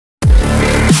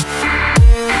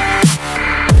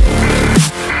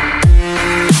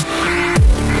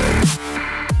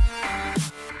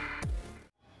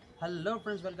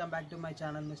friends, welcome back to my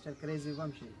channel Mr.Crazy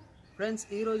Vamshi. Friends,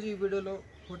 ee roju ee video lo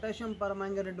potassium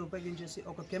permanganate ఉపయోగించేసి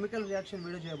ఒక chemical reaction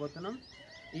video చేయబోతున్నాం.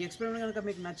 ఈ experiment కనుక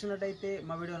మీకు నచ్చినట్లయితే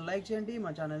మా వీడియోని లైక్ చేయండి,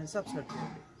 మా ఛానల్ని సబ్స్క్రైబ్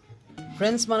చేయండి.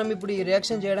 ఫ్రెండ్స్, మనం ఇప్పుడు ఈ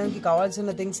రియాక్షన్ చేయడానికి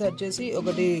కావాల్సిన థింగ్స్ వచ్చేసి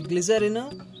ఒకటి గ్లిజరిన్,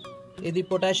 ఇది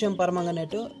పొటాషియం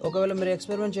పర్మాంగనేట్. ఒకవేళ మీరు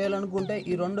ఎక్స్పెరిమెంట్ చేయాలనుకుంటే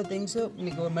ఈ రెండు థింగ్స్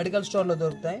మీకు మెడికల్ స్టోర్లో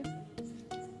దొరుకుతాయి.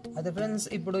 అయితే ఫ్రెండ్స్,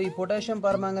 ఇప్పుడు ఈ పొటాషియం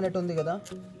పర్మాంగనేట్ ఉంది కదా,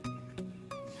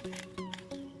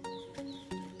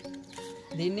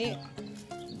 దీన్ని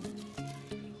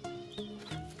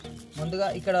ముందుగా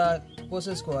ఇక్కడ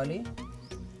పోసేసుకోవాలి.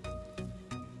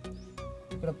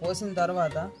 ఇక్కడ పోసిన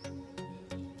తర్వాత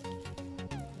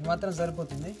మాత్రం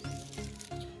సరిపోతుంది.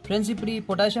 ఫ్రెండ్స్, ఇప్పుడు ఈ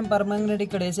పొటాషియం పర్మాంగనేట్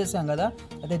ఇక్కడ వేసేసాం కదా,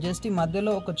 అయితే జస్ట్ ఈ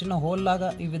మధ్యలో ఒక చిన్న హోల్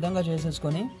లాగా ఈ విధంగా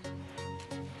చేసేసుకొని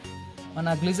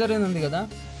మన గ్లిజరిన్ ఉంది కదా,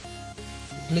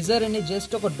 గ్లిజరిన్ని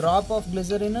జస్ట్ ఒక డ్రాప్ ఆఫ్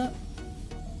గ్లిజరిన్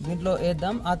దీంట్లో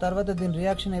వేద్దాం. ఆ తర్వాత దీని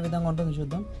రియాక్షన్ ఏ విధంగా ఉంటుందో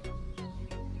చూద్దాం.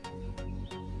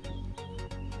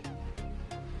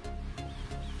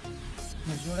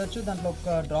 మీరు చూడొచ్చు, దాంట్లో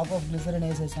ఒక డ్రాప్ ఆఫ్ గ్లిసరిన్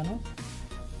వేసేసాను.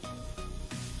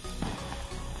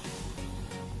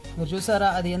 మీరు చూసారా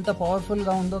అది ఎంత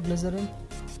పవర్ఫుల్గా ఉందో గ్లిసరిన్.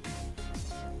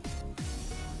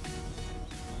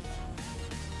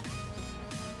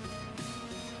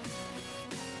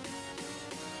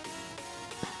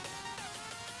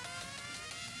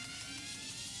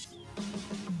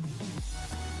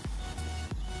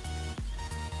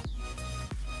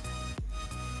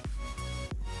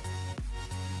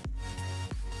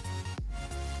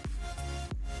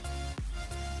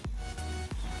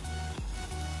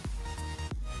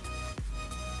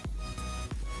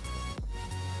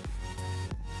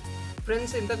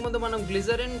 ఫ్రెండ్స్, ఇంతకుముందు మనం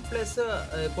గ్లిజరిన్ ప్లస్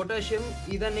పొటాషియం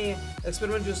ఇదని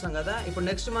ఎక్స్పెరిమెంట్ చూస్తాం కదా. ఇప్పుడు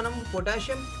నెక్స్ట్ మనం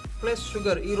పొటాషియం ప్లస్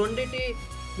షుగర్, ఈ రెండింటి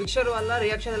మిక్చర్ వల్ల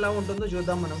రియాక్షన్ ఎలా ఉంటుందో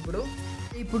చూద్దాం మనం.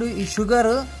 ఇప్పుడు ఈ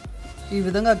షుగర్ ఈ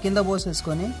విధంగా కింద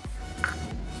పోసేసుకొని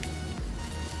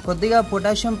కొద్దిగా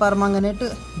పొటాషియం పర్మాంగనేట్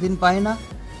దీనిపైన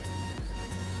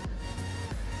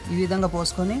ఈ విధంగా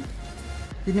పోసుకొని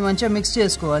దీన్ని మంచిగా మిక్స్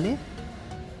చేసుకోవాలి.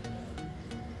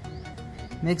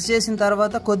 మిక్స్ చేసిన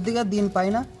తర్వాత కొద్దిగా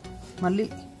దీనిపైన మళ్ళీ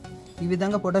ఈ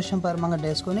విధంగా పొటాషియం పర్మాంగనేట్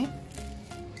వేసుకొని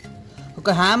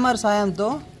ఒక హ్యామర్ సాయంతో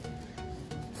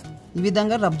ఈ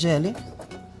విధంగా రబ్ చేయాలి.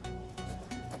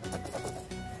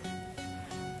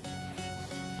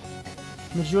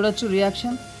 మీరు చూడొచ్చు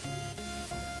రియాక్షన్.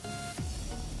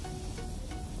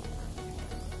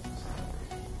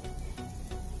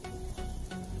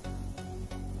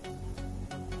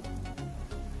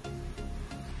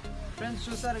 ఫ్రెండ్స్,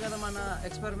 చూసారు కదా మన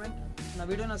ఎక్స్పెరిమెంట్. నా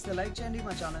వీడియో నచ్చితే లైక్ చేయండి,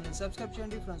 మా ఛానల్ని సబ్స్క్రైబ్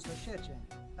చేయండి, ఫ్రెండ్స్తో షేర్ చేయండి.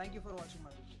 Thank you for watching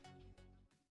my video.